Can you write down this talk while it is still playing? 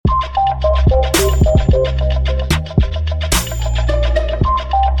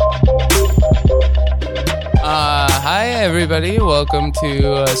everybody. Welcome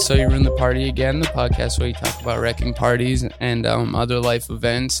to So You Ruined the Party Again, the podcast where we talk about wrecking parties and other life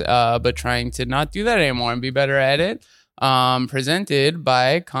events, but trying to not do that anymore and be better at it. Presented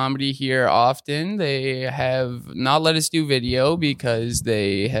by Comedy Here Often. They have not let us do video because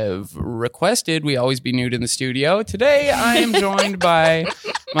they have requested we always be nude in the studio. Today, I am joined by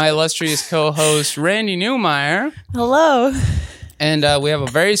my illustrious co-host, Randy Newmeyer. Hello. And we have a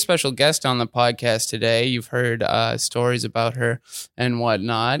very special guest on the podcast today. You've heard stories about her and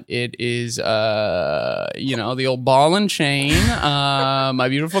whatnot. It is, the old ball and chain, my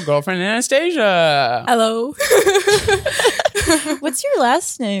beautiful girlfriend, Anastasia. Hello. What's your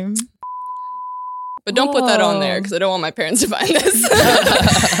last name? But don't put that on there because I don't want my parents to find this.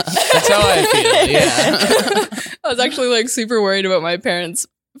 That's how I feel, yeah. I was actually super worried about my parents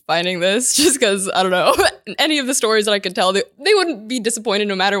finding this just because, I don't know, any of the stories that I could tell, they wouldn't be disappointed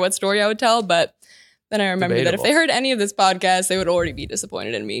no matter what story I would tell. But then I remembered that if they heard any of this podcast, they would already be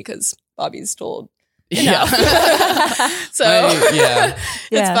disappointed in me because Bobby's told enough. So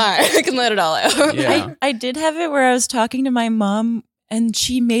it's fine. I can let it all out. Yeah. I did have it where I was talking to my mom and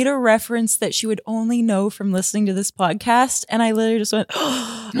she made a reference that she would only know from listening to this podcast. And I literally just went,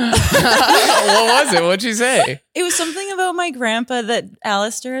 What was it? What'd she say? It was something about my grandpa that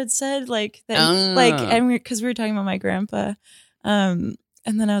Alistair had said, and because we were talking about my grandpa. And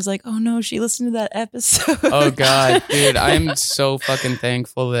then I was like, oh no, she listened to that episode. Oh God, dude, I'm so fucking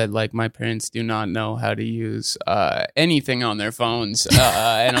thankful that my parents do not know how to use anything on their phones.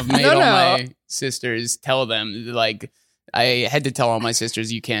 And I've made all my sisters tell them, I had to tell all my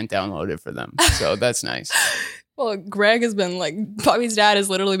sisters you can't download it for them. So that's nice. Well, Greg has been Bobby's dad has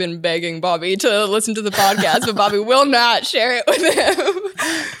literally been begging Bobby to listen to the podcast, but Bobby will not share it with him.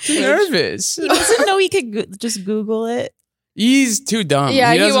 He's nervous. He doesn't know he could just Google it. He's too dumb.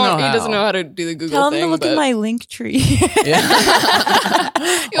 Yeah, he doesn't he doesn't know how to do the Google Tell him thing. to look at my link tree. You don't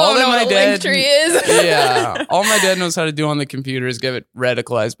know what a link tree is. Yeah. All my dad knows how to do on the computer is get it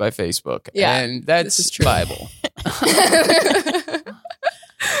radicalized by Facebook. Yeah, and that's Bible.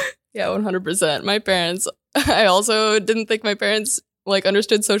 Yeah, 100%. My parents, I also didn't think my parents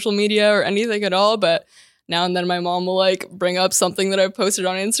understood social media or anything at all, but now and then my mom will bring up something that I posted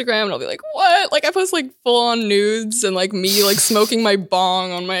on Instagram and I'll be like, what? I post full on nudes and me smoking my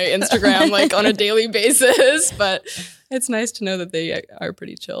bong on my Instagram on a daily basis. But it's nice to know that they are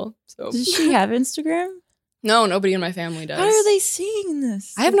pretty chill. So Does she have Instagram? No, nobody in my family does. How are they seeing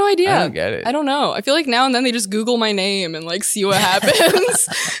this? I have no idea. I don't get it. I don't know. I feel now and then they just Google my name and see what happens.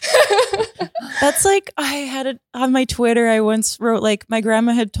 That's I had it on my Twitter. I once wrote my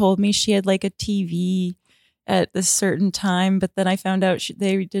grandma had told me she had a TV at this certain time, but then I found out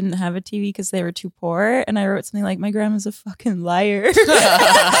they didn't have a TV because they were too poor. And I wrote something like, my grandma's a fucking liar. And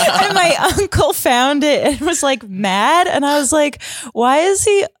my uncle found it and was mad. And I was like, why is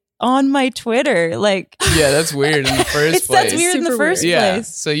he on my Twitter? Yeah, that's weird in the first place. That's weird in the first Yeah,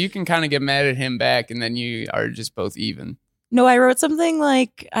 place. so you can kind of get mad at him back and then you are just both even. No, I wrote something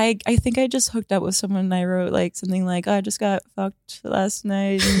I think I just hooked up with someone and I wrote something I just got fucked last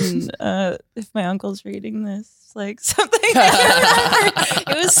night and if my uncle's reading this, something. I don't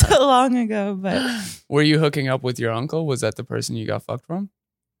remember. It was so long ago, but. Were you hooking up with your uncle? Was that the person you got fucked from?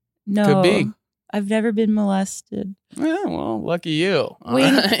 No. Could be. I've never been molested. Yeah, well, lucky you.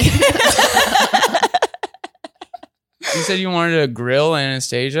 Wink. You said you wanted to grill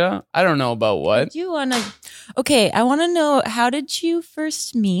Anastasia? I don't know about what. You want to... Okay, I want to know, how did you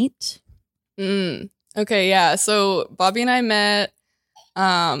first meet? Okay, yeah. So Bobby and I met...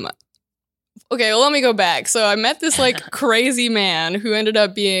 Okay, well, let me go back. So I met this crazy man who ended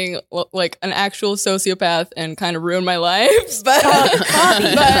up being an actual sociopath and kind of ruined my life. But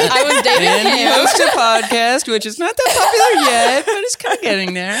I was dating and him. he hosts a podcast, which is not that popular yet, but it's kind of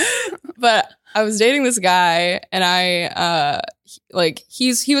getting there. But I was dating this guy, and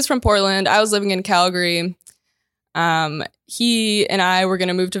he was from Portland. I was living in Calgary. He and I were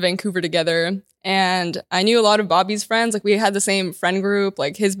gonna move to Vancouver together. And I knew a lot of Bobby's friends. We had the same friend group.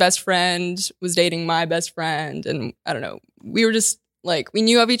 His best friend was dating my best friend. And I don't know. We were just we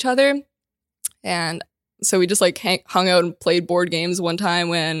knew of each other. And so we just hung out and played board games one time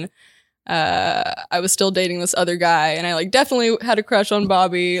when I was still dating this other guy. And I definitely had a crush on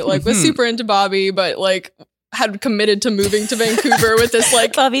Bobby. Was super into Bobby, but had committed to moving to Vancouver with this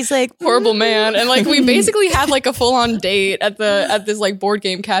Bobby's horrible man, and we basically had a full on date at this board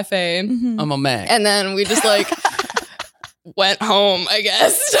game cafe. Mm-hmm. I'm a man, and then we just went home, I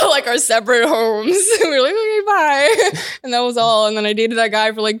guess, to our separate homes. We were okay, bye, and that was all. And then I dated that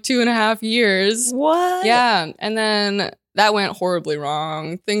guy for 2.5 years. What? Yeah, and then that went horribly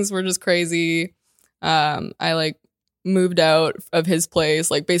wrong. Things were just crazy. I moved out of his place,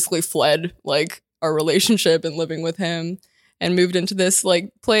 like basically fled like our relationship and living with him, and moved into this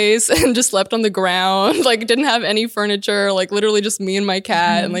like place and just slept on the ground, like didn't have any furniture, like literally just me and my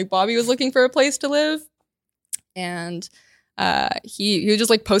cat. And like Bobby was looking for a place to live, and he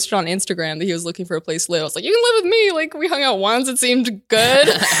just like posted on Instagram that he was looking for a place to live. I was like, you can live with me. Like we hung out once, it seemed good.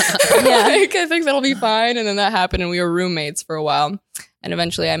 Like I think that'll be fine. And then that happened, and we were roommates for a while. And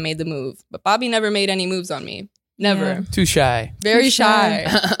eventually I made the move. But Bobby never made any moves on me. Never. Yeah. Too shy. Very Too shy.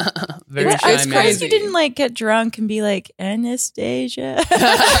 Very It's shy crazy. man. At least you didn't like get drunk and be like, Anastasia.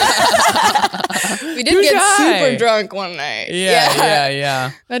 We did Too get shy. super drunk one night.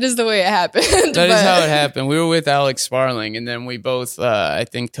 Yeah. That is the way it happened. That is how it happened. We were with Alex Sparling, and then we both, I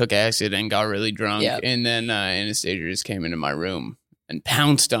think, took acid and got really drunk. Yep. And then Anastasia just came into my room and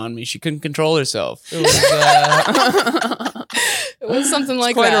pounced on me. She couldn't control herself. It was, It was something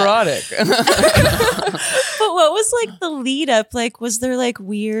like quite that. erotic. But what was like the lead up? Like, was there like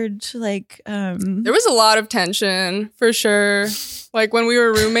weird, like, There was a lot of tension for sure. Like when we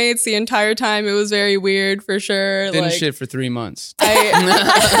were roommates, the entire time it was very weird for sure. Didn't like shit for 3 months.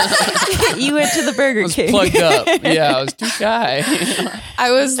 you went to the Burger I was King. plugged up. Yeah, I was too shy.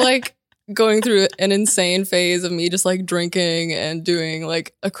 I was like going through an insane phase of me just like drinking and doing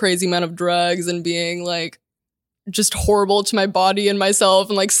like a crazy amount of drugs and being like just horrible to my body and myself,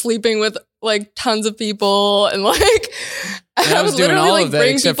 and like sleeping with like tons of people, and like And I was doing literally all like of that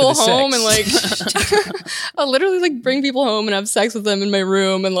bring except people for the home sex. and like I'll literally like bring people home and have sex with them in my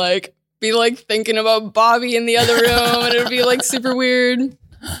room, and like be like thinking about Bobby in the other room, and it would be like super weird.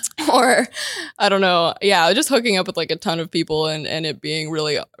 Or I don't know. Yeah, just hooking up with like a ton of people, and it being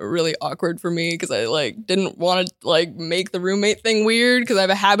really, really awkward for me because I like didn't want to like make the roommate thing weird because I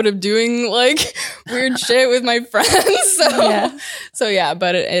have a habit of doing like weird shit with my friends. So yeah,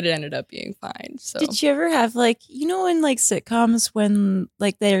 but it ended up being fine. So Did you ever have like, you know, in like sitcoms when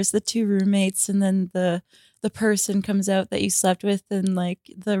like there's the two roommates and then the person comes out that you slept with and like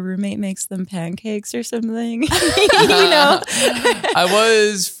the roommate makes them pancakes or something? You know? I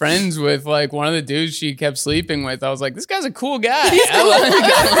was friends with like one of the dudes she kept sleeping with. I was like, this guy's a cool guy. I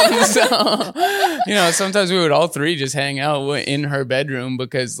like him. So, you know, sometimes we would all three just hang out in her bedroom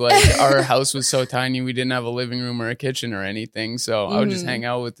because like our house was so tiny. We didn't have a living room or a kitchen or anything. So I would just hang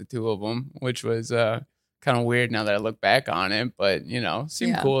out with the two of them, which was kind of weird now that I look back on it. But, you know,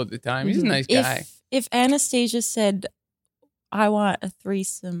 seemed cool at the time. He's a nice guy. If Anastasia said, I want a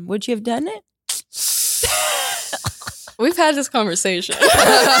threesome, would you have done it? we've had this conversation. I'm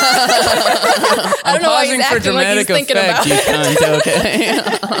I don't know why he's pausing for acting like he's dramatic thinking effect, about you cunt,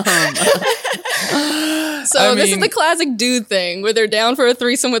 okay? So I this is mean- the classic dude thing where they're down for a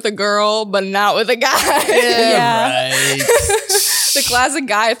threesome with a girl, but not with a guy. Yeah. Right. The classic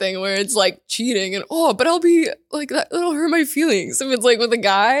guy thing where it's like cheating and but I'll be like that'll hurt my feelings if it's like with a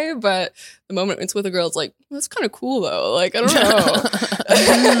guy, but the moment it's with a girl, it's like that's kind of cool though. Like I don't know.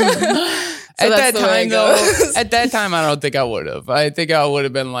 So At that that's the way time, it though, goes. at that time, I don't think I would have. I think I would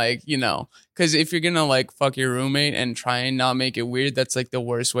have been like, you know, because if you're gonna like fuck your roommate and try and not make it weird, that's like the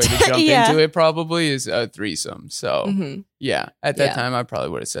worst way to jump Yeah. into it. Probably is a threesome. So Mhm. yeah, at that Yeah. time, I probably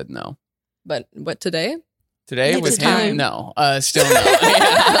would have said no. But today, Today Next with time. him, no, still no.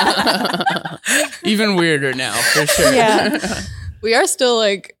 Yeah. Even weirder now, for sure. Yeah. we are still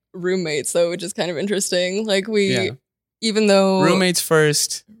like roommates though, which is kind of interesting. Like we, Yeah. even though Roommates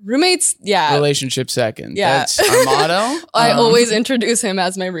first, roommates, yeah. relationship second. Yeah. That's our motto. I always introduce him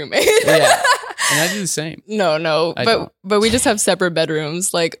as my roommate. Yeah, and I do the same. No, I don't. but we just have separate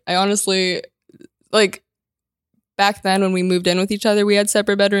bedrooms. Like I honestly, like back then when we moved in with each other, we had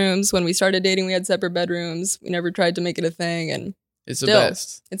separate bedrooms. When we started dating, we had separate bedrooms. We never tried to make it a thing, and It's the Still.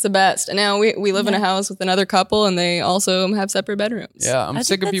 best. it's the best. And now we live in a house with another couple, and they also have separate bedrooms. Yeah, I'm I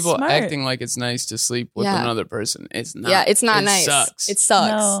sick think of that's people smart. acting like it's nice to sleep with Yeah. another person. It's not. Yeah, it's not It nice. Sucks. It sucks.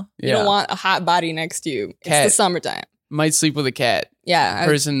 No. You Yeah. don't want a hot body next to you. It's Cat. the summertime. Might sleep with a cat. Yeah.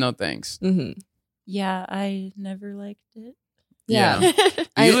 Person, no thanks. Mm-hmm. Yeah, I never liked it. Yeah.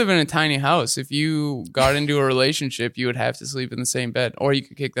 You live in a tiny house. If you got into a relationship, you would have to sleep in the same bed, or you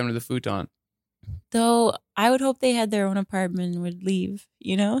could kick them to the futon. Though I would hope they had their own apartment and would leave,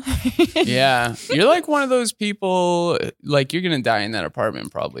 you know? Yeah, you're like one of those people. Like you're gonna die in that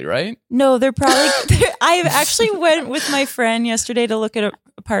apartment, probably, right? No, they're probably. I actually went with my friend yesterday to look at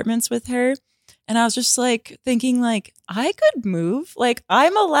apartments with her, And I was just like thinking like, I could move. Like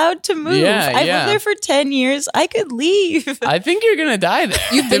I'm allowed to move. Yeah, I've yeah. lived there for 10 years. I could leave. I think you're gonna die there.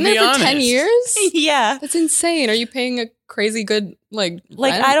 You've been to be there for 10 honest. years? Yeah. That's insane. Are you paying a crazy good Like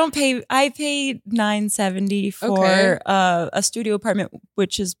rent? I pay $970 for Okay. a studio apartment,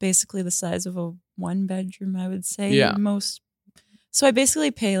 which is basically the size of a 1-bedroom, I would say. Yeah. Most. So I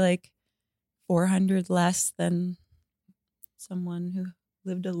basically pay like $400 less than someone who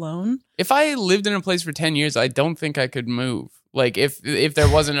lived alone. If I lived in a place for 10 years, I don't think I could move. Like if there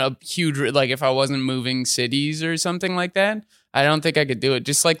wasn't a huge, like if I wasn't moving cities or something like that, I don't think I could do it.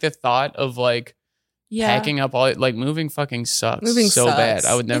 Just like the thought of like packing up all, like moving fucking sucks. Moving so sucks. bad.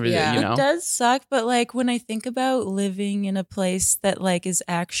 I would never, Yeah. you know. It does suck, but like when I think about living in a place that like is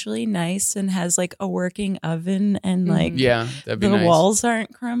actually nice and has like a working oven and like Yeah, that'd be the nice. walls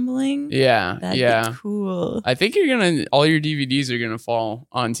aren't crumbling, Yeah, that'd yeah. be cool. I think all your DVDs are gonna fall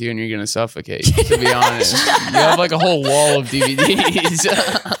onto you and you're gonna suffocate, to be honest. You have like a whole wall of DVDs.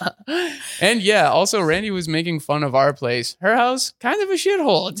 And yeah, also Randy was making fun of our place. Her house, kind of a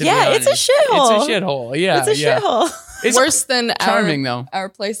shithole, to be Yeah, honest. it's a shithole. It's a shithole, yeah. It's a yeah. shithole. It's Worse than charming though. our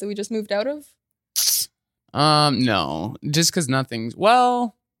place that we just moved out of? No. Just because nothing's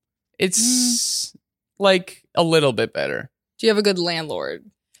it's like a little bit better. Do you have a good landlord?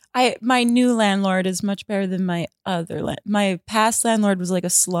 My new landlord is much better than my other my past landlord was like a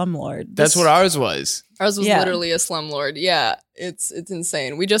slumlord. That's what ours was. Ours was Yeah. literally a slumlord. Yeah, it's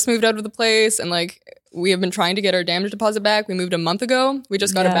insane. We just moved out of the place, and like we have been trying to get our damage deposit back. We moved a month ago. We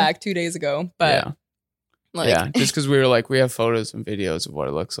just got it Yeah. back 2 days ago. But Yeah. like, Yeah, just because we were like, we have photos and videos of what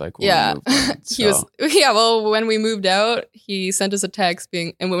it looks like when yeah, we moved in, he was. so. Yeah, well, when we moved out, he sent us a text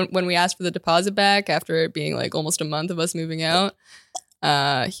and when we asked for the deposit back after it being like almost a month of us moving out.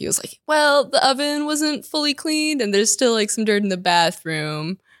 He was like, well, the oven wasn't fully cleaned and there's still like some dirt in the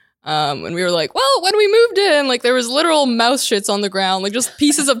bathroom. And we were like, well, when we moved in, like there was literal mouse shits on the ground, like just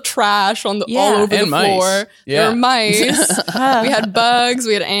pieces of trash on Yeah. all over And the mice. floor. Yeah. There were mice. Ah. We had bugs.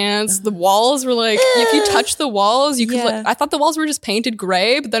 We had ants. The walls were like, if you touch the walls, you could. Yeah. Like, I thought the walls were just painted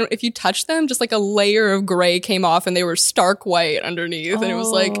gray, but then if you touch them, just like a layer of gray came off, and they were stark white underneath, and it was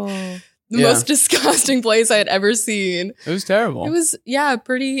like Oh. the Yeah. most disgusting place I had ever seen. It was terrible. It was, yeah,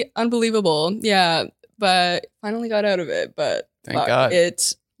 pretty unbelievable. Yeah, but finally got out of it. But Thank fuck, God.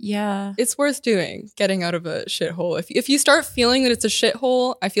 Yeah. it's worth doing, getting out of a shithole. If you start feeling that it's a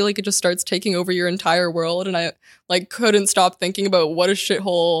shithole, I feel like it just starts taking over your entire world. And I like couldn't stop thinking about what a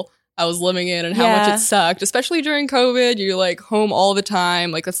shithole I was living in and how much Yeah. it sucked, especially during COVID. You're like home all the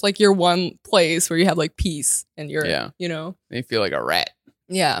time. Like that's like your one place where you have like peace and you're, Yeah. you know, They feel like a rat.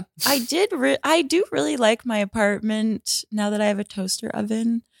 yeah. I do really like my apartment now that I have a toaster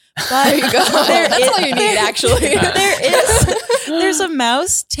oven. But There you go. That's all you need, actually. there's a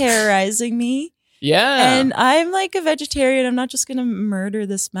mouse terrorizing me, Yeah. and I'm like a vegetarian. I'm not just gonna murder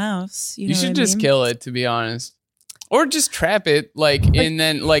this mouse. You know should what I just mean? kill it, to be honest. Or just trap it, and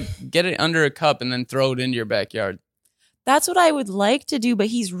then get it under a cup and then throw it into your backyard. That's what I would like to do, but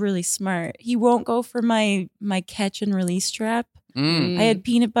he's really smart. He won't go for my catch and release trap. Mm. I had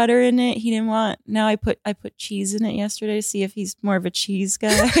peanut butter in it. He didn't want. Now I put cheese in it yesterday to see if he's more of a cheese guy.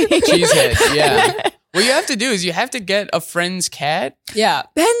 Cheesehead, yeah. What you have to do is you have to get a friend's cat. Yeah.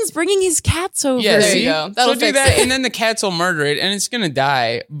 Ben's bringing his cats over. Yeah, There see? you go. That'll So do fix that, it. and then the cats will murder it, and it's gonna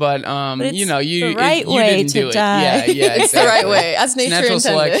die. But it's you the right you way didn't to do die. it. Yeah, It's the right way, as nature Natural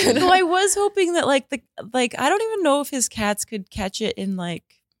intended. selection. So I was hoping that I don't even know if his cats could catch it in like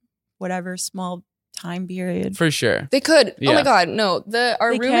whatever small time period. For sure. They could. Oh Yeah. my god, no.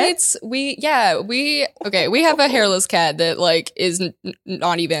 Our They can? roommates, we have a hairless cat that like is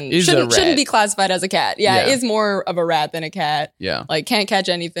not even Is a rat. shouldn't be classified as a cat. Yeah, Yeah. is more of a rat than a cat. Yeah. Like can't catch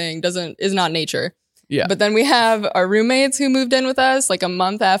anything, is not nature. Yeah. But then we have our roommates who moved in with us like a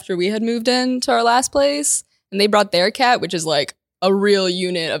month after we had moved in to our last place, and they brought their cat, which is like a real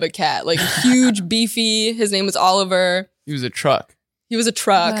unit of a cat, like huge, beefy. His name was Oliver. He was a truck. He was a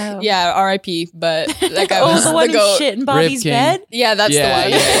truck. Wow. Yeah, R.I.P. But that guy was the one who goat. shit in Bobby's King. bed. Yeah, that's yeah,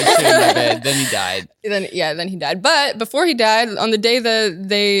 the one. yeah. He shit in my bed. Then he died. Then he died. But before he died, on the day that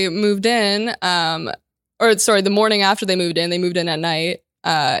they moved in, the morning after they moved in at night.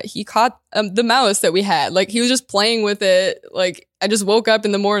 He caught the mouse that we had. Like he was just playing with it. Like I just woke up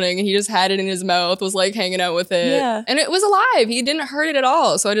in the morning and he just had it in his mouth, was like hanging out with it, Yeah. and it was alive. He didn't hurt it at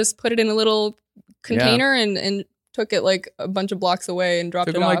all. So I just put it in a little container and took it like a bunch of blocks away and dropped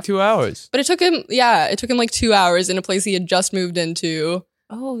Took it him off. like 2 hours. But it took him like 2 hours in a place he had just moved into.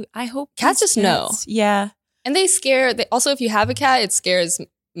 Oh, I hope Cats these just know. Yeah. And also, if you have a cat, it scares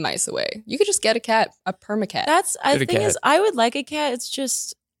mice away. You could just get a perma cat. The Get a thing cat. is, I would like a cat. It's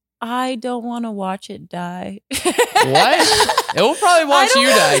just I don't want to watch it die. What? It will probably watch you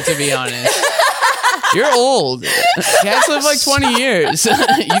die, to be honest. You're old. Cats live like 20 years.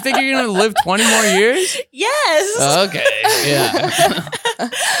 You think you're going to live 20 more years? Yes. Okay. Yeah.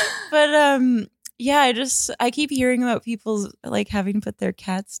 But yeah, I keep hearing about people like having to put their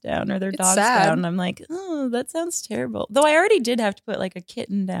cats down or their dogs sad. down. And I'm like, oh, that sounds terrible. Though I already did have to put like a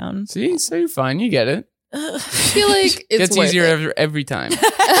kitten down. See, so you're fine. You get it. I feel like it's Gets worth easier every time.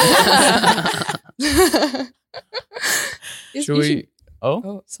 Should we? Oh,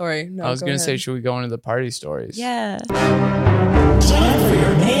 Oh, sorry. No, I was go going to say, ahead. should we go into the party stories? Yeah. Time for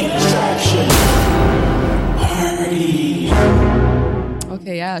your main attraction. Party.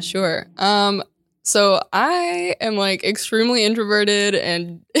 Okay, yeah, sure. So I am like extremely introverted,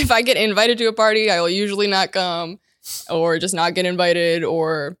 and if I get invited to a party, I will usually not come or just not get invited,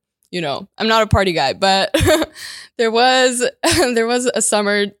 or I'm not a party guy. But there was a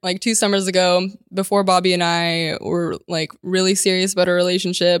summer, like 2 summers ago, before Bobby and I were like really serious about our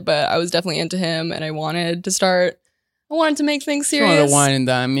relationship, but I was definitely into him and I wanted to make things You serious. want to wine and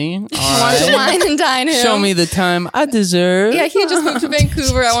dine me? All I wanted to right. wine and dine him. Show me the time I deserve. Yeah, he had just moved to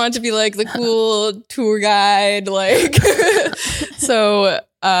Vancouver. I wanted to be like the cool tour guide, like. So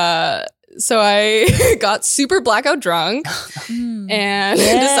I got super blackout drunk and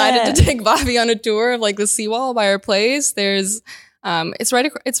decided to take Bobby on a tour of like the seawall by our place. There's, it's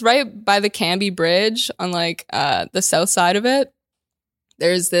right by the Cambie Bridge on like the south side of it.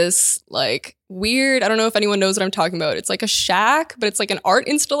 There's this like weird, I don't know if anyone knows what I'm talking about. It's like a shack, but it's like an art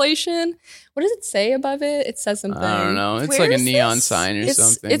installation. What does it say above it? It says something. I don't know. It's Where like a is neon this? sign or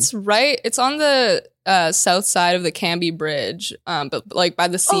something. It's on the south side of the Cambie Bridge, but like by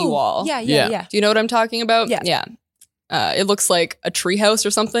the seawall. Yeah. Yeah. Do you know what I'm talking about? Yeah. Yeah. It looks like a treehouse or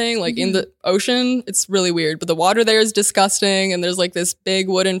something, like in the ocean. It's really weird, but the water there is disgusting. And there's like this big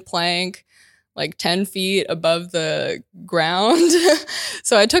wooden plank, like 10 feet above the ground.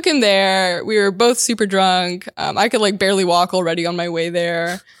 So I took him there. We were both super drunk. I could like barely walk already on my way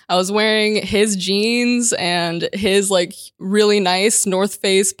there. I was wearing his jeans and his like really nice North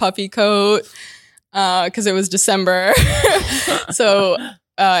Face puffy coat because it was December. So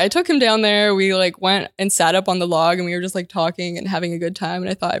I took him down there. We like went and sat up on the log and we were just like talking and having a good time. And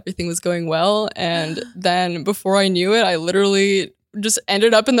I thought everything was going well. And then before I knew it, I literally just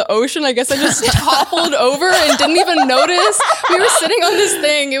ended up in the ocean. I guess I just toppled over and didn't even notice. We were sitting on this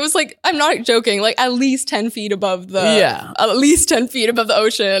thing. It was like, I'm not joking, like at least 10 feet above at least 10 feet above the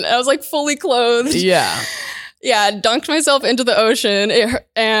ocean. And I was like fully clothed. Yeah. Yeah, dunked myself into the ocean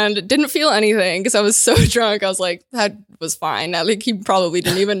and didn't feel anything because I was so drunk. I was like, that was fine. Like he probably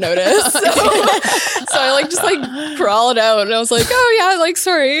didn't even notice. So I like just like crawled out and I was like, oh yeah, like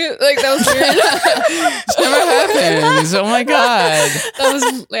sorry. Like that was weird. Never happens. Oh my God. That was,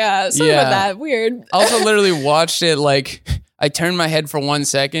 sorry about that. Weird. I also literally watched it like I turned my head for 1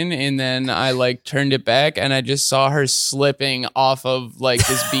 second and then I like turned it back and I just saw her slipping off of like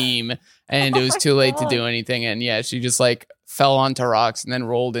this beam and it was too late to do anything. And yeah, she just like fell onto rocks and then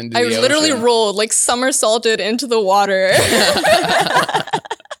rolled into the ocean. Literally rolled, like somersaulted into the water.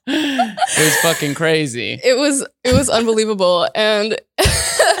 It was fucking crazy. It was unbelievable. And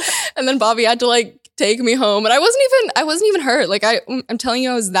then Bobby had to like take me home and I wasn't even hurt. Like I'm telling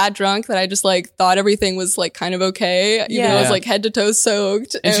you, I was that drunk that I just like thought everything was like kind of okay. Even though I was like head to toe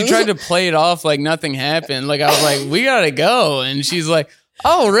soaked. And she tried to play it off like nothing happened. Like I was like, we gotta go. And she's like,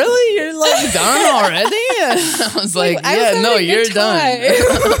 oh really? You're like done already? And I was like, yeah, no, you're done.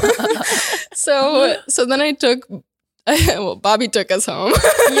 So then I took Bobby took us home.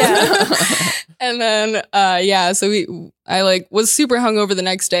 Yeah. And then so I like was super hungover the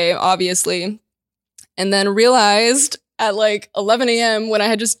next day, obviously. And then realized at like 11 a.m. when I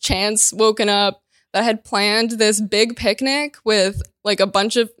had just chance woken up that I had planned this big picnic with like a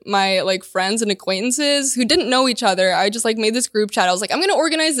bunch of my like friends and acquaintances who didn't know each other. I just like made this group chat. I was like, I'm going to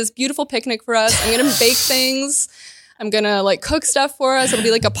organize this beautiful picnic for us. I'm going to bake things. I'm going to like cook stuff for us. It'll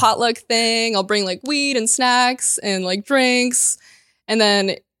be like a potluck thing. I'll bring like weed and snacks and like drinks. And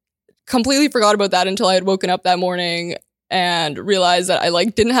then completely forgot about that until I had woken up that morning and realized that I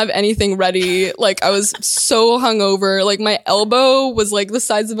like didn't have anything ready. Like I was so hungover. Like my elbow was like the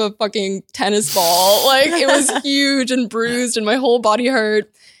size of a fucking tennis ball. Like it was huge and bruised and my whole body hurt.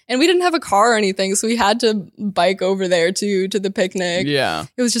 And we didn't have a car or anything, so we had to bike over there to the picnic. Yeah.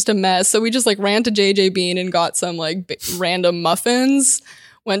 It was just a mess. So we just like ran to JJ Bean and got some like random muffins,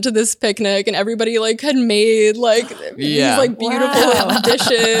 went to this picnic and everybody like had made like these like beautiful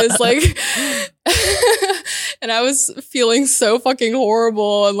dishes, like and I was feeling so fucking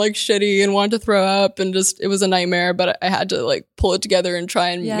horrible and like shitty and wanted to throw up and just it was a nightmare, but I had to like pull it together and try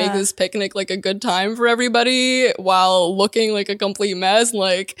and make this picnic like a good time for everybody while looking like a complete mess.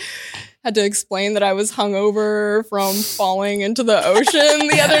 Like had to explain that I was hungover from falling into the ocean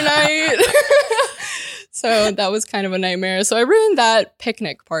the other night. So that was kind of a nightmare. So I ruined that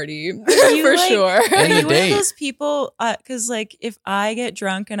picnic party for sure. Are you one of those people? Because like if I get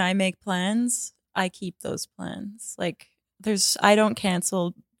drunk and I make plans, I keep those plans. Like I don't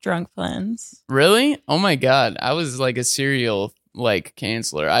cancel drunk plans. Really? Oh my God. I was like a serial like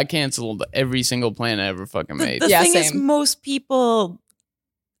canceler. I canceled every single plan I ever fucking made. The thing is, most people,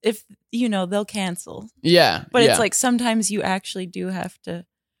 if you know, they'll cancel. Yeah. But it's like sometimes you actually do have to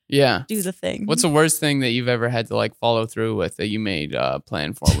do the thing. What's the worst thing that you've ever had to like follow through with that you made a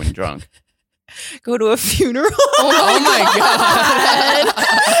plan for when drunk? Go to a funeral. Oh my God.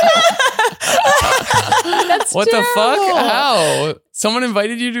 That's what terrible. The fuck? How? Someone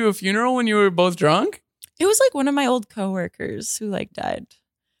invited you to a funeral when you were both drunk? It was like one of my old coworkers who like died.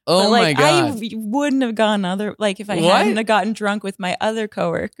 Oh but, like, my God. I wouldn't have gone if I hadn't have gotten drunk with my other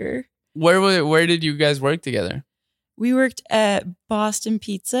coworker. Where did you guys work together? We worked at Boston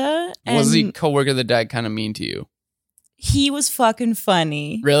Pizza. And was the coworker that died kind of mean to you? He was fucking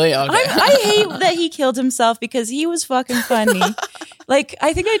funny. Really? Okay. I hate that he killed himself because he was fucking funny. Like,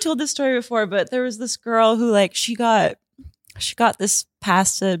 I think I told this story before, but there was this girl who like she got this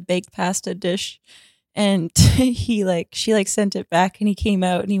baked pasta dish, and she sent it back, and he came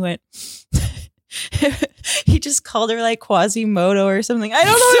out and he went. He just called her like Quasimodo or something. I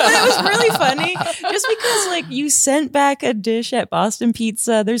don't know, but it was really funny. Just because like you sent back a dish at Boston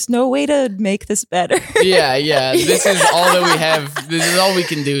Pizza, there's no way to make this better. Yeah. This is all that we have. This is all we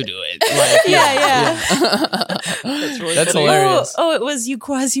can do to it. Like, That's hilarious. Oh, it was you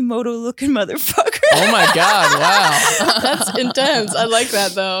Quasimodo looking motherfucker. Oh my God! Wow, that's intense. I like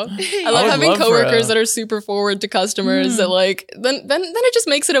that though. I love having coworkers that are super forward to customers. That like then it just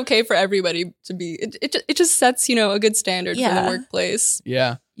makes it okay for everybody to be. It just sets a good standard for the workplace.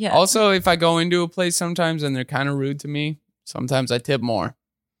 Yeah. Also, if I go into a place sometimes and they're kind of rude to me, sometimes I tip more.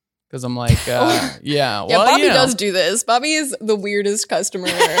 Because I'm like, yeah. Well, Bobby does do this. Bobby is the weirdest customer.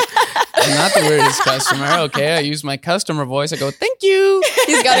 I'm not the weirdest customer. Okay, I use my customer voice. I go, thank you.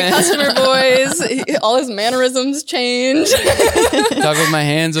 He's got a customer voice. All his mannerisms change. Talk with my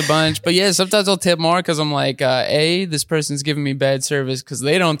hands a bunch. But yeah, sometimes I'll tip more because I'm like, A, this person's giving me bad service because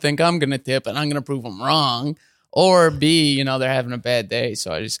they don't think I'm going to tip and I'm going to prove them wrong. Or B, they're having a bad day,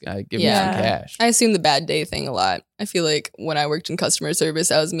 so I just gotta give them some cash. I assume the bad day thing a lot. I feel like when I worked in customer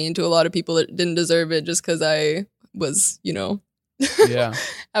service, I was mean to a lot of people that didn't deserve it just because I was,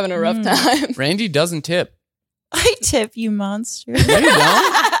 having a rough time. Randy doesn't tip. I tip, you monster. No, you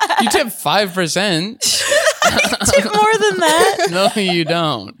don't. You tip 5%. I tip more than that. No, you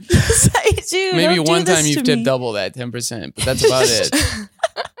don't. Yes, I do. Maybe don't one time you've tipped me. double that, 10%, but that's about it.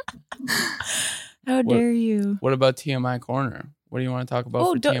 How dare you? What about TMI Corner? What do you want to talk about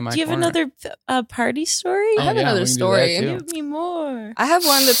for TMI Corner? Do you have another party story? I have another story. Give me more. I have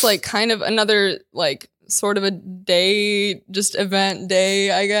one that's like kind of another like sort of a day, just event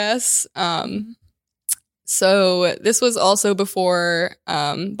day, I guess. So this was also before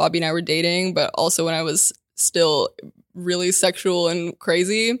Bobby and I were dating, but also when I was still really sexual and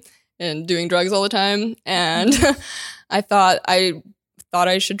crazy and doing drugs all the time. And I thought I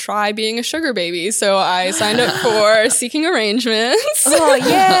should try being a sugar baby. So I signed up for Seeking Arrangements. Oh,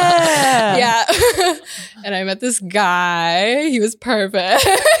 yeah. Yeah. And I met this guy. He was perfect.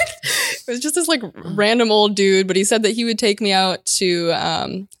 It was just this like random old dude, but he said that he would take me out to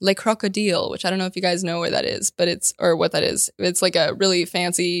Le Crocodile, which I don't know if you guys know where that is, or what that is. It's like a really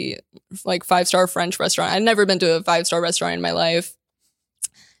fancy, like 5-star French restaurant. I'd never been to a 5-star restaurant in my life.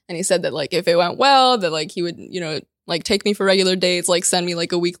 And he said that like if it went well, that like he would, like take me for regular dates, like send me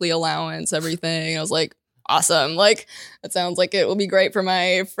like a weekly allowance, everything. And I was like, awesome. Like that sounds like it will be great for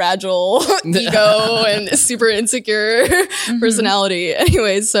my fragile ego and super insecure personality.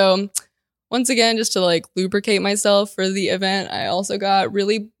 Anyways, so once again, just to like lubricate myself for the event, I also got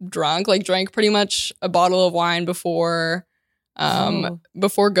really drunk, like drank pretty much a bottle of wine before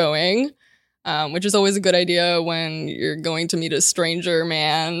going. Which is always a good idea when you're going to meet a stranger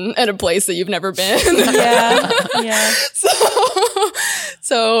man at a place that you've never been. Yeah.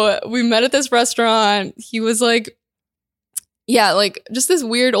 So we met at this restaurant. He was like, like just this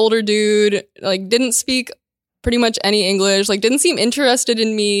weird older dude, like didn't speak pretty much any English, like didn't seem interested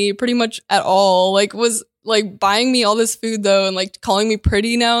in me pretty much at all. Like was like buying me all this food though and like calling me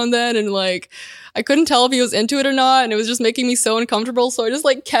pretty now and then, and like I couldn't tell if he was into it or not, and it was just making me so uncomfortable. So I just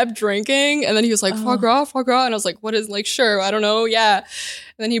like kept drinking, and then he was like foie gras, and I was like, what is, like, sure, I don't know, yeah. And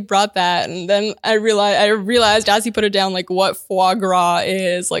then he brought that, and then I realized as he put it down like what foie gras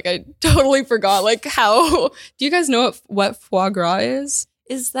is. Like I totally forgot like how. Do you guys know what foie gras is?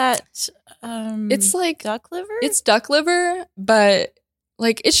 Is that It's like duck liver? It's duck liver, but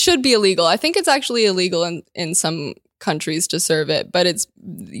like it should be illegal. I think it's actually illegal in some countries to serve it, but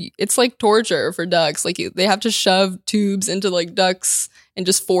it's like torture for ducks. Like they have to shove tubes into like ducks and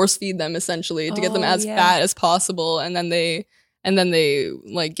just force feed them essentially to get them as fat as possible, and then they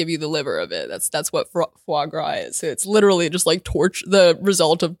like give you the liver of it. That's what foie gras is. So it's literally just like the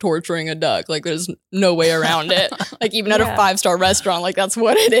result of torturing a duck. Like there's no way around it. Like even at a 5-star restaurant, like that's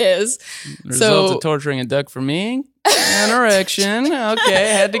what it is. The result of torturing a duck for me? An erection.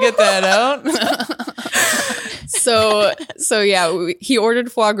 Okay, had to get that out. So yeah, he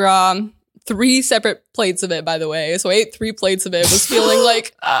ordered foie gras. 3 separate plates of it, by the way. So I ate 3 plates of it. Was feeling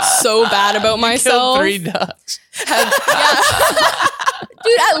like so bad about myself. Killed 3 ducks.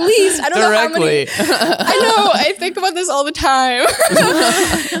 Dude, at least I don't know how many. I know. I think about this all the time.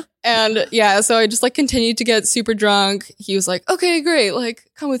 And yeah, so I just like continued to get super drunk. He was like, "Okay, great. Like,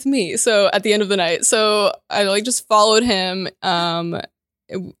 come with me." So at the end of the night, so I like just followed him. I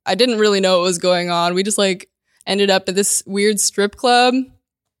didn't really know what was going on. We just like ended up at this weird strip club.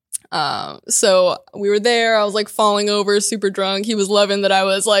 So we were there. I was like falling over, super drunk. He was loving that I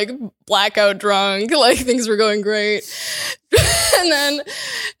was like blackout drunk. Like things were going great.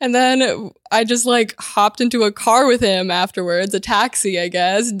 and then I just like hopped into a car with him afterwards, a taxi, I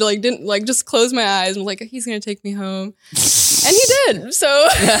guess. Like didn't like just close my eyes and was like, he's gonna take me home. And he did. So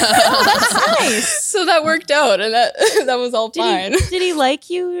that's nice. So that worked out, and that was all fine. Did he like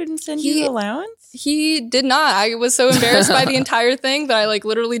you and send you allowance? He did not. I was so embarrassed by the entire thing that I like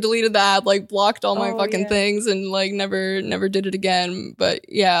literally deleted the app, like blocked all my fucking things, and like never did it again. But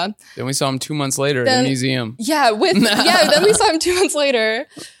yeah. Then we saw him 2 months later at a museum. Yeah, then we saw him 2 months later.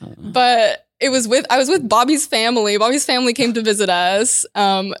 But I was with Bobby's family. Bobby's family came to visit us.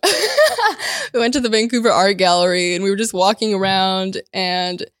 We went to the Vancouver Art Gallery, and we were just walking around,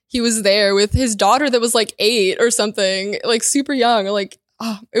 and he was there with his daughter that was like 8 or something, like super young, or like,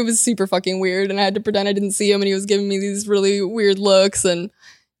 oh, it was super fucking weird, and I had to pretend I didn't see him, and he was giving me these really weird looks, and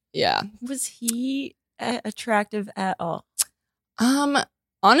yeah. Was he attractive at all?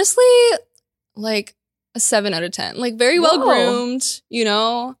 Honestly, like a 7 out of 10. Like very well groomed, you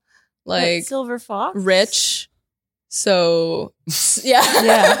know, like silver fox, rich. So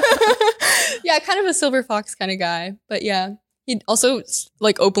yeah, yeah, kind of a silver fox kind of guy, but yeah. He also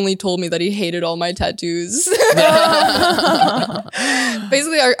like openly told me that he hated all my tattoos.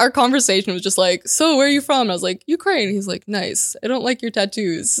 Basically, our conversation was just like, "So where are you from?" And I was like, "Ukraine." He's like, "Nice. I don't like your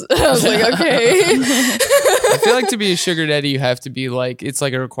tattoos." I was like, "Okay." I feel like to be a sugar daddy, you have to be like, it's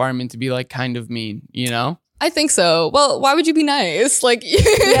like a requirement to be like kind of mean, you know? I think so. Well, why would you be nice? Like, you're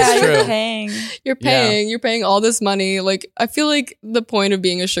paying. You're paying all this money. Like, I feel like the point of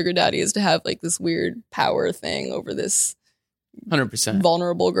being a sugar daddy is to have like this weird power thing over this 100%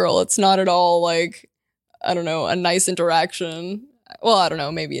 vulnerable girl. It's not at all like, I don't know, a nice interaction. Well, I don't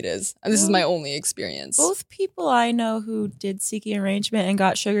know. Maybe it is. This is my only experience. Both people I know who did seeking arrangement and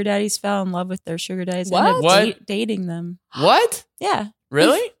got sugar daddies fell in love with their sugar daddies. What? Dating them. What? Yeah.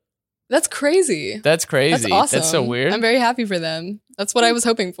 Really? That's crazy. That's crazy. That's awesome. That's so weird. I'm very happy for them. That's what I was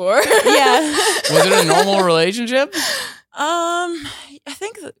hoping for. Yeah. Was it a normal relationship? I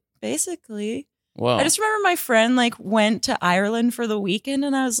think basically. Whoa. I just remember my friend like went to Ireland for the weekend,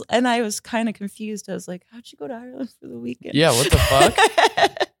 and I was kind of confused. I was like, "How'd you go to Ireland for the weekend?" Yeah, what the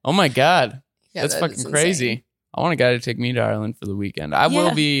fuck? Oh my god, Yeah, that's that fucking is crazy. insane. I want a guy to take me to Ireland for the weekend. I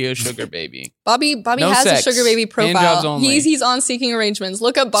will be a sugar baby. Bobby No has sex. a sugar baby Hand jobs profile. only. He's on Seeking Arrangements.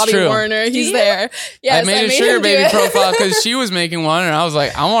 Look up Bobby true. Warner. He's you? there. Yes, I made a him sugar do baby it. profile because she was making one, and I was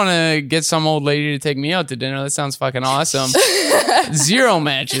like, I want to get some old lady to take me out to dinner. That sounds fucking awesome. 0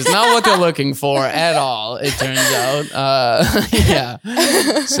 matches, not what they're looking for at all. It turns out, yeah.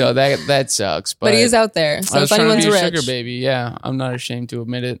 So that sucks. But he is out there. So I was if trying to anyone's be a rich, sugar baby. Yeah, I'm not ashamed to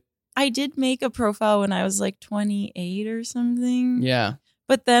admit it. I did make a profile when I was like 28 or something. Yeah.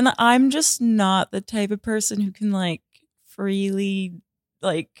 But then I'm just not the type of person who can like freely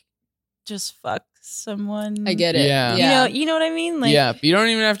like just fuck someone. I get it. Yeah. You know what I mean? Like, Yeah, but you don't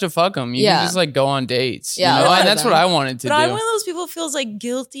even have to fuck them. You can just like go on dates. Yeah, you know? I And that's like what that. I wanted to But do. I'm one of those people who feels like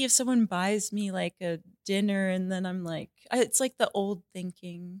guilty if someone buys me like a dinner, and then I'm like, it's like the old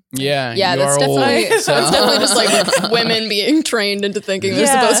thinking. Yeah, Yeah, you that's are definitely old, so- that's definitely just like women being trained into thinking they're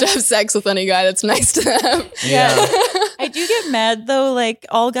Yeah. supposed to have sex with any guy that's nice to them. Yeah. I do get mad though. Like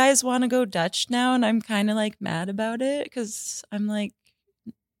all guys want to go Dutch now, and I'm kind of like mad about it because I'm like,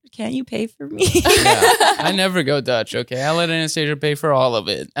 can't you pay for me? Yeah. I never go Dutch. Okay, I let Anastasia pay for all of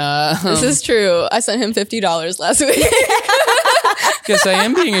it. This is true. I sent him $50 last week. Because I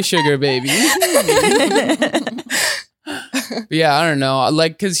am being a sugar baby. But yeah, I don't know.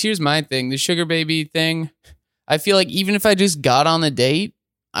 Like, because here's my thing: the sugar baby thing. I feel like even if I just got on the date,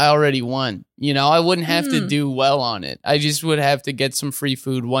 I already won. You know, I wouldn't have to do well on it. I just would have to get some free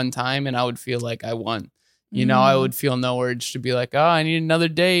food one time, and I would feel like I won. You know, I would feel no urge to be like, oh, I need another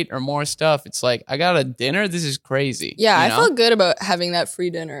date or more stuff. It's like, I got a dinner. This is crazy. Yeah, you I know? felt good about having that free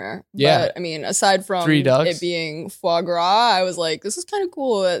dinner. Yeah. But I mean, aside from 3 ducks. it being foie gras, I was like, this is kind of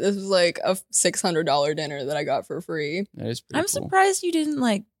cool. This was like a $600 dinner that I got for free. That is pretty I'm cool. surprised you didn't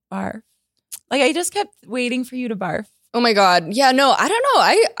like barf. Like I just kept waiting for you to barf. Oh my God. Yeah, no, I don't know.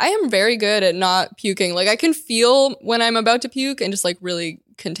 I am very good at not puking. Like I can feel when I'm about to puke and just like really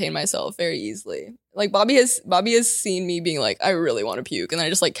contain myself very easily. Like Bobby has seen me being like, I really want to puke. And then I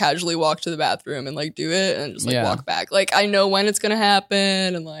just like casually walk to the bathroom and like do it and just like Yeah. walk back. Like I know when it's going to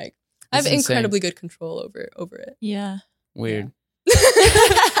happen. And like I have That's insane. incredibly good control over it. Yeah. Weird.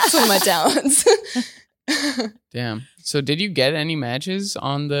 It's one of my talents. Damn. So did you get any matches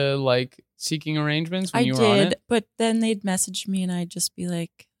on the like seeking arrangements when I you were on did, it? but then they'd message me and I'd just be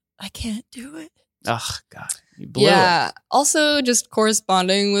like, I can't do it. Oh God, you blew it. Yeah. Also, just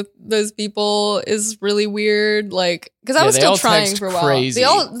corresponding with those people is really weird. Like, because I Yeah, was they still all trying text for a while. crazy.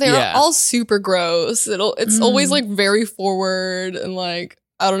 They're Yeah. all super gross. It's always like very forward and like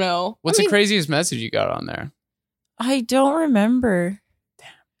I don't know. What's I the mean, craziest message you got on there? I don't remember. Damn.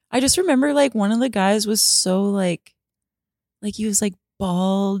 I just remember like one of the guys was so like he was like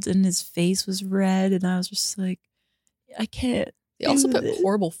bald and his face was red, and I was just like, I can't. They also do put this.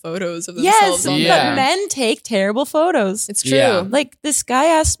 horrible photos of Yes, themselves on Yeah. but men take terrible photos. It's true. Yeah. Like this guy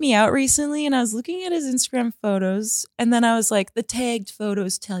asked me out recently, and I was looking at his Instagram photos, and then I was like, the tagged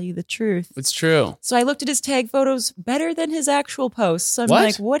photos tell you the truth. It's true. So I looked at his tag photos better than his actual posts. So I'm What?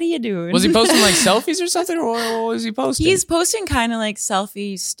 like, what are you doing? Was he posting like selfies or something, or what was he posting? He's posting kind of like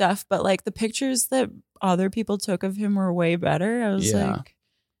selfie stuff, but like the pictures that other people took of him were way better. I was Yeah. like,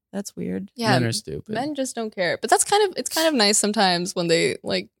 that's weird. Yeah. Men are stupid. Men just don't care. But it's kind of nice sometimes when they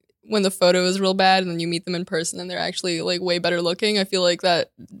like when the photo is real bad and then you meet them in person and they're actually like way better looking. I feel like that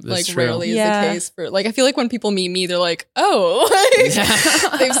That's like true. rarely Yeah. is the case for like I feel like when people meet me they're like, "Oh, like,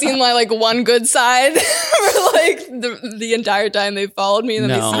 Yeah. they've seen my like one good side for like the entire time they've followed me and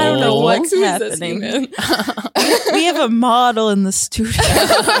then No. they see I don't know like, what's who is this happening. human?" We have a model in the studio.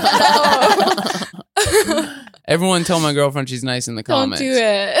 Everyone tell my girlfriend she's nice in the Don't comments. do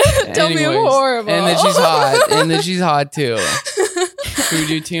it. Tell me I'm Anyways, horrible. And that she's hot. And that she's hot too. Should we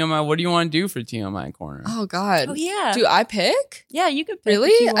do TMI? What do you want to do for TMI corner? Oh God. Oh yeah, Do I pick? yeah. You could pick Really?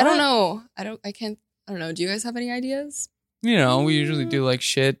 if you I don't want. know. I don't know. Do you guys have any ideas? You know, we usually do like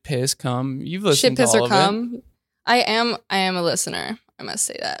shit, piss, cum. You've listened Shit, piss, to all or of it. cum. I am a listener. I must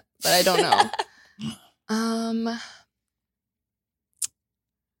say that, but I don't know.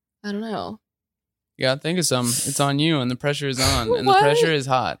 I don't know. You gotta think of some. It's on you, and the pressure is on, and What? the pressure is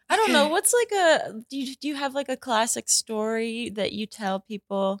hot. I don't know. What's like a do you have like a classic story that you tell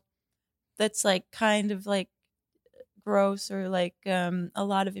people that's like kind of like gross or like a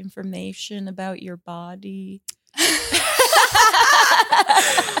lot of information about your body?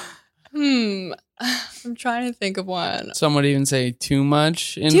 I'm trying to think of one. Some would even say too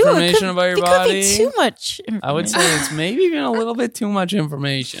much Dude, information about your it body. Could be too much. I would say it's maybe even a little bit too much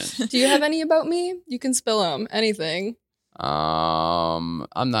information. Do you have any about me? You can spill them. Anything. I'm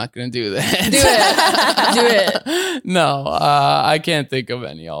not gonna do that. Do it. No, I can't think of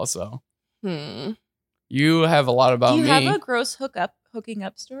any. Also, you have a lot about Do you me. have a gross hooking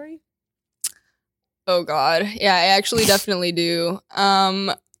up story? Oh God. Yeah, I actually definitely do.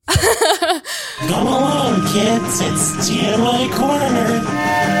 Come along, kids. It's TMI Corner.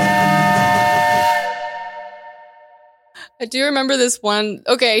 I do remember this one.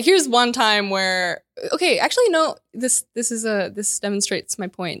 Okay, here's one time where. Okay, actually, no. This demonstrates my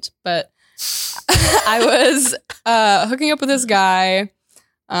point. But I was hooking up with this guy.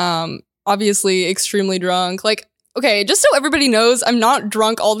 Obviously, extremely drunk. Like, okay, just so everybody knows, I'm not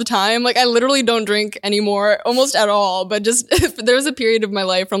drunk all the time. Like, I literally don't drink anymore, almost at all. But just there was a period of my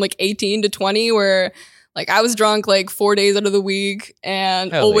life from like 18 to 20 where. Like I was drunk like 4 days out of the week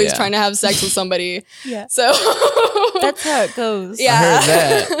and Hell always yeah. trying to have sex with somebody. Yeah. So That's how it goes. Yeah. I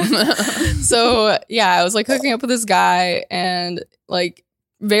heard that. So yeah, I was like hooking up with this guy and like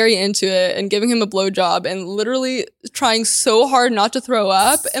very into it and giving him a blowjob and literally trying so hard not to throw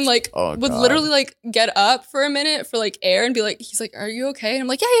up and like Oh, would God. literally like get up for a minute for like air and be like, he's like, are you okay? And I'm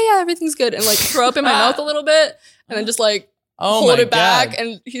like, yeah, everything's good. And like throw up in my mouth a little bit and then just like Oh hold my it back. God.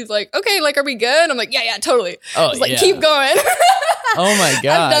 And he's like, okay, like, are we good? I'm like, yeah, totally. Oh, Just like, yeah. keep going. Oh my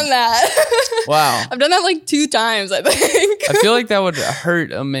God. I've done that. Wow. I've done that like 2 times, I think. I feel like that would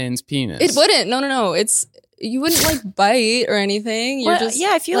hurt a man's penis. It wouldn't. No. You wouldn't like bite or anything. You're Well, just yeah,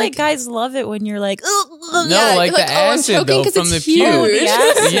 I feel like guys love it when you're like, No, Yeah, like like, the oh, I'm acid choking though 'cause from the it's puke. huge. The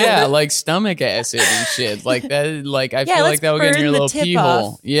acid. Yeah, like stomach acid and shit. Like that. Like I feel like let's that would get in burn your the little tip pee off.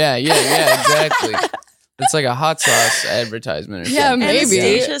 hole. Yeah, exactly. It's like a hot sauce advertisement or Yeah, something. maybe.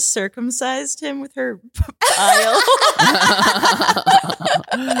 Anastasia circumcised him with her pile.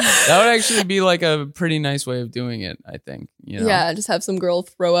 That would actually be like a pretty nice way of doing it, I think. You know? Yeah, just have some girl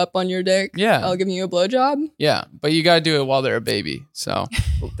throw up on your dick. Yeah. I'll give you a blowjob. Yeah, but you gotta do it while they're a baby. So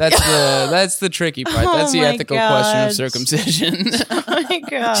that's the tricky part. That's the Oh my ethical question of God. circumcision. Oh my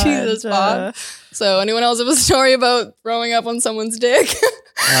god. Jesus, Bob. So anyone else have a story about throwing up on someone's dick?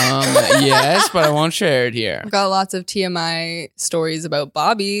 Yes, but I won't share it here. I've got lots of TMI stories about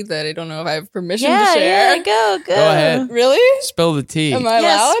Bobby that I don't know if I have permission to Yeah, share. yeah, go. Go ahead. Really? Spill the tea. Am I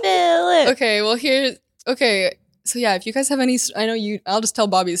Yeah, allowed? spill it. Okay, well okay. So yeah, if you guys have any, I'll just tell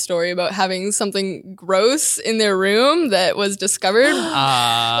Bobby's story about having something gross in their room that was discovered.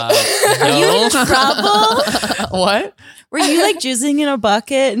 Are you in trouble? What? Were you like jizzing in a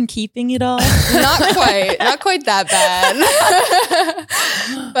bucket and keeping it all? Not quite that bad.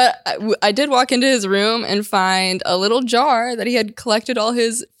 But I did walk into his room and find a little jar that he had collected all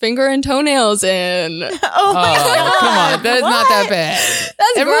his finger and toenails in. Oh my Oh, god. come on. That's not that What? bad.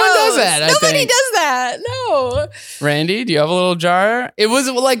 That's Everyone gross. does that, I Nobody think. does that. No. Randy, do you have a little jar? It was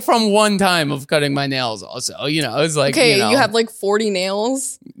like from one time of cutting my nails also. You know, it's like, Okay, you know. you have like 40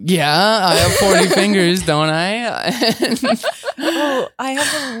 nails. Yeah, I have 40 fingers, don't I? Oh, I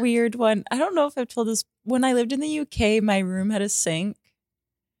have a weird one. I don't know if I've told this. When I lived in the UK, my room had a sink,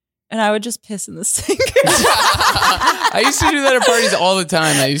 and I would just piss in the sink. I used to do that at parties all the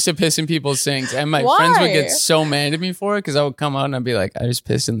time. I used to piss in people's sinks, and my friends would Why? get so mad at me for it because I would come out and I'd be like, I just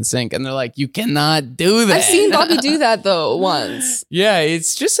pissed in the sink. And they're like, you cannot do that. I've seen Bobby do that though once. Yeah,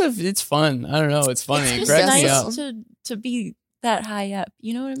 it's just it's fun. I don't know. It's funny. It's It just cracks me up. nice to be that high up.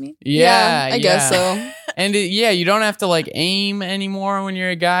 You know what I mean? Yeah, I guess so. And you don't have to like aim anymore when you're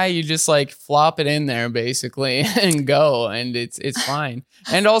a guy. You just like flop it in there basically and go, and it's fine.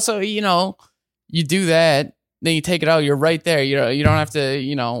 And also, you know, you do that, then you take it out. You're right there. You don't have to,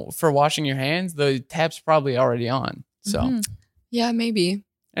 you know, for washing your hands. The tap's probably already on. So Mhm. Yeah, maybe.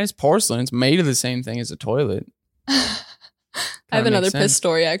 and it's porcelain. It's made of the same thing as a toilet. I have Kinda another makes piss sense.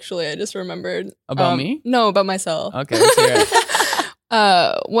 story actually. I just remembered. About me? No, about myself. Okay, let's hear it.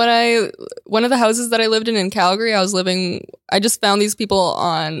 One of the houses that I lived in Calgary, I just found these people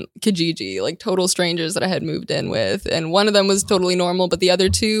on Kijiji, like total strangers that I had moved in with. And one of them was totally normal, but the other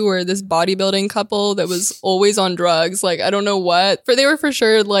two were this bodybuilding couple that was always on drugs. Like, I don't know what, they were for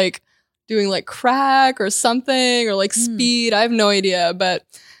sure like doing like crack or something or like speed. I have no idea. But,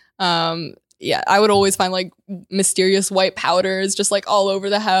 yeah, I would always find like mysterious white powders just like all over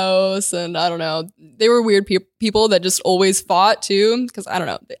the house. And I don't know. They were weird people that just always fought too. Cause I don't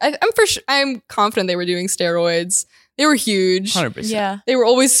know. I'm confident they were doing steroids. They were huge. 100%. Yeah. They were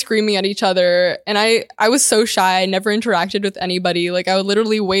always screaming at each other. And I was so shy. I never interacted with anybody. Like I would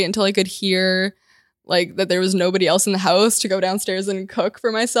literally wait until I could hear like that there was nobody else in the house to go downstairs and cook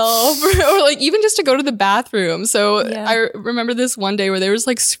for myself or like even just to go to the bathroom. So Yeah. I remember this one day where they were just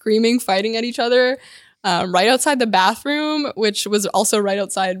like screaming, fighting at each other right outside the bathroom, which was also right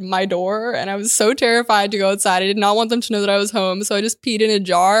outside my door. And I was so terrified to go outside. I did not want them to know that I was home. So I just peed in a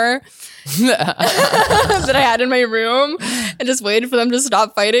jar that I had in my room and just waited for them to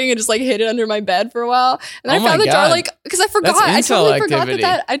stop fighting and just like hid it under my bed for a while. And then Oh I found my the jar God. like because I forgot. That's I totally incel forgot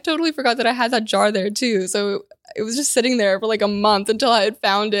activity. I totally forgot that I had that jar there too. So it was just sitting there for like a month until I had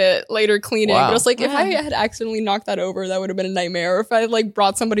found it later cleaning. Wow. But I was like, if I Wow. had accidentally knocked that over, that would have been a nightmare. Or if I had like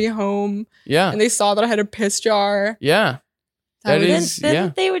brought somebody home Yeah. and they saw that I had a piss jar. Yeah. That That would- is- Then yeah.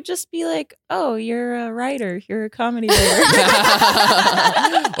 they would just be like, "Oh, you're a writer. You're a comedy writer."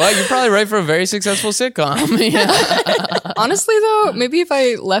 Well, you're probably right for a very successful sitcom. Yeah. Honestly, though, maybe if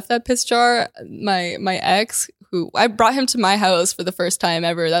I left that piss jar, my ex, who I brought him to my house for the first time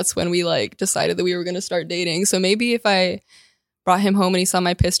ever, that's when we like decided that we were going to start dating. So maybe if I brought him home and he saw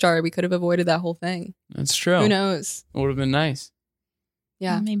my piss jar, we could have avoided that whole thing. That's true. Who knows? It would have been nice.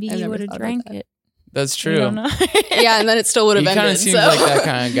 Yeah. Maybe I've you never would have thought about drank that. it. That's I true. don't know. Yeah, and then it still would have He kind ended. of seems so. like that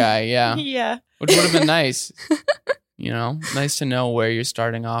kind of guy. Yeah. Yeah. Which would have been nice. Nice to know where you're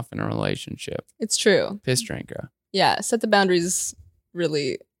starting off in a relationship. It's true. Piss drinker. Yeah, set the boundaries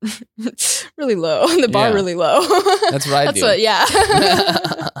really, really low. The bar Yeah. really low. That's what I That's do. what, yeah.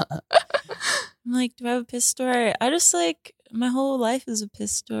 I'm like, do I have a piss story? I just like, my whole life is a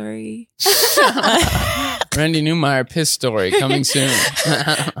piss story. Randy Newmeyer piss story coming soon.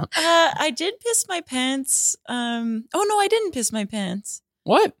 I did piss my pants. Oh no, I didn't piss my pants.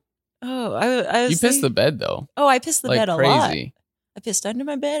 What? Oh, I was You pissed the bed though. Oh, I pissed the Like bed a lot. crazy. I pissed under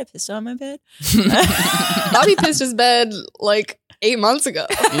my bed. I pissed on my bed. Bobby pissed his bed like 8 months ago.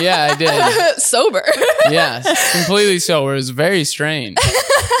 Yeah, I did. Sober. Yes, completely sober. It was very strange.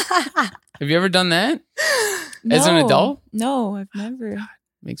 Have you ever done that? As an No. adult? No, I've never.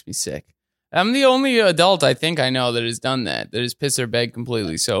 Makes me sick. I'm the only adult I think I know that has done that has pissed their bed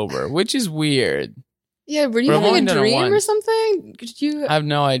completely sober, which is weird. Yeah, were you But I've only having a done it dream or once. something? Did you? I have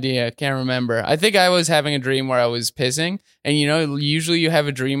no idea. Can't remember. I think I was having a dream where I was pissing. And usually you have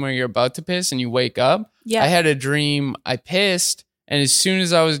a dream where you're about to piss and you wake up. Yeah. I had a dream I pissed. And as soon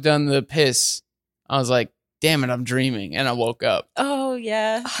as I was done the piss, I was like, damn it, I'm dreaming. And I woke up. Oh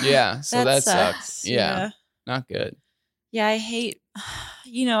yeah. Yeah. So that sucks. sucks. Yeah. Not good. Yeah, I hate.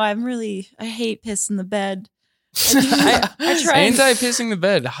 I hate piss in the bed. I try. Anti-pissing the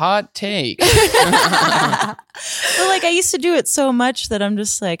bed. Hot take. But like I used to do it so much that I'm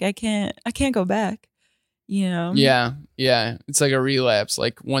just like I can't go back. Yeah. Yeah. It's like a relapse.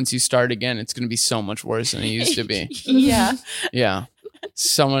 Like once you start again, it's going to be so much worse than it used to be. Yeah. Yeah.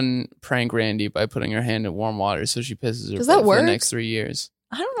 Someone prank Randy by putting her hand in warm water so she pisses her Does bed that for work? the next 3 years.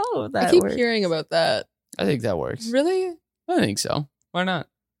 I don't know if that I keep works. hearing about that. I think that works. Really? I think so. Why not?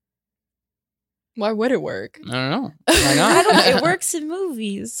 Why would it work? I don't know. Why not? I don't know. It works in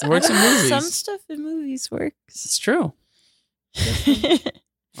movies. It works in movies. Some stuff in movies works. It's true.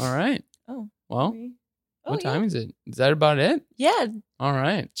 All right. Oh. Well, Oh, what time is it? Is that about it? Yeah. All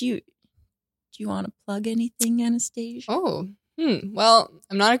right. Do you want to plug anything, Anastasia? Oh. Well,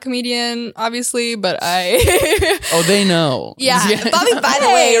 I'm not a comedian, obviously, but I. Oh, they know. Yeah, Bobby, by the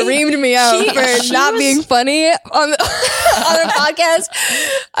way, reamed me out for not being funny on the podcast.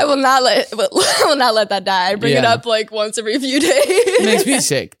 I will not let that die. I bring it Yeah. up like once every few days. It makes me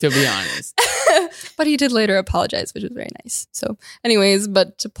sick, to be honest. But he did later apologize, which was very nice. So, anyways,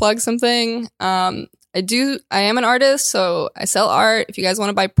 but to plug something, I am an artist, so I sell art. If you guys want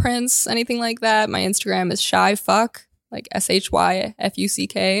to buy prints, anything like that, my Instagram is shyfuck, like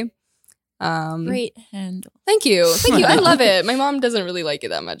SHYFUCK. Great handle. Thank you. I love it. My mom doesn't really like it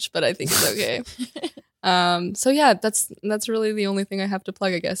that much, but I think it's okay. So yeah, that's really the only thing I have to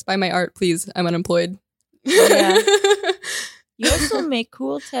plug, I guess. Buy my art, please. I'm unemployed. Yeah. You also make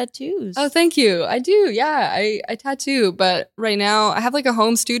cool tattoos. Oh, thank you. I do. Yeah, I tattoo, but right now I have like a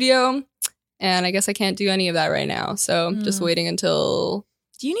home studio, and I guess I can't do any of that right now. So I'm just waiting until.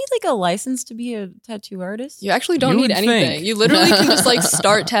 Do you need like a license to be a tattoo artist? You actually don't You need would anything. think. You literally can just like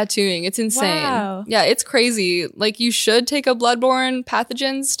start tattooing. It's insane. Wow. Yeah, it's crazy. Like you should take a bloodborne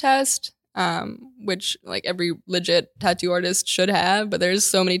pathogens test, which like every legit tattoo artist should have. But there's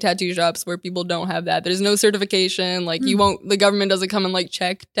so many tattoo shops where people don't have that. There's no certification. Like the government doesn't come and like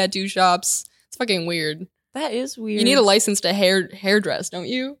check tattoo shops. It's fucking weird. That is weird. You need a license to hairdress, don't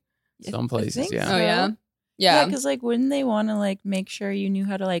you? Some places, think yeah. so. Oh yeah. Yeah, Yeah. because like, wouldn't they want to like make sure you knew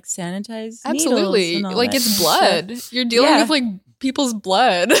how to like sanitize? Absolutely. needles and all Like that it's kind of blood. stuff? You're dealing Yeah. with like people's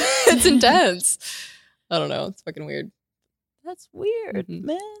blood. It's intense. I don't know. It's fucking weird. That's weird, Mhm.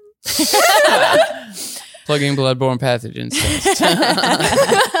 man. Plugging bloodborne pathogens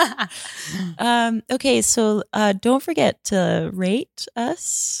test. Okay, so don't forget to rate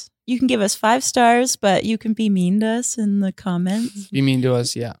us. You can give us 5 stars, but you can be mean to us in the comments. Be mean to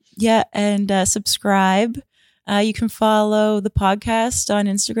us, yeah. Yeah, and subscribe. You can follow the podcast on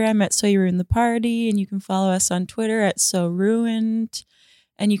Instagram at So You Ruined the Party, and you can follow us on Twitter at So Ruined,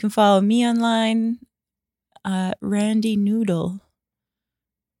 and you can follow me online, Randy Noodle.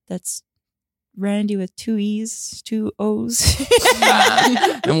 That's Randy with 2 E's, 2 O's.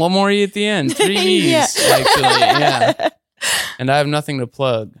 And one more E at the end. 3 E's, Yeah. actually. Yeah. And I have nothing to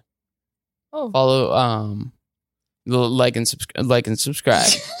plug. Oh. Follow, like and subscribe.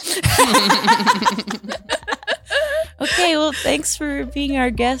 Okay, well, thanks for being our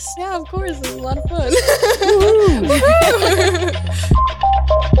guest. Yeah, of course. It was a lot of fun.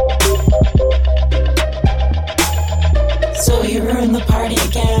 So you ruined the party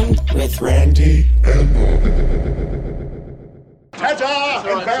again with Randy and Mo. Ta-ta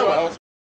and farewell.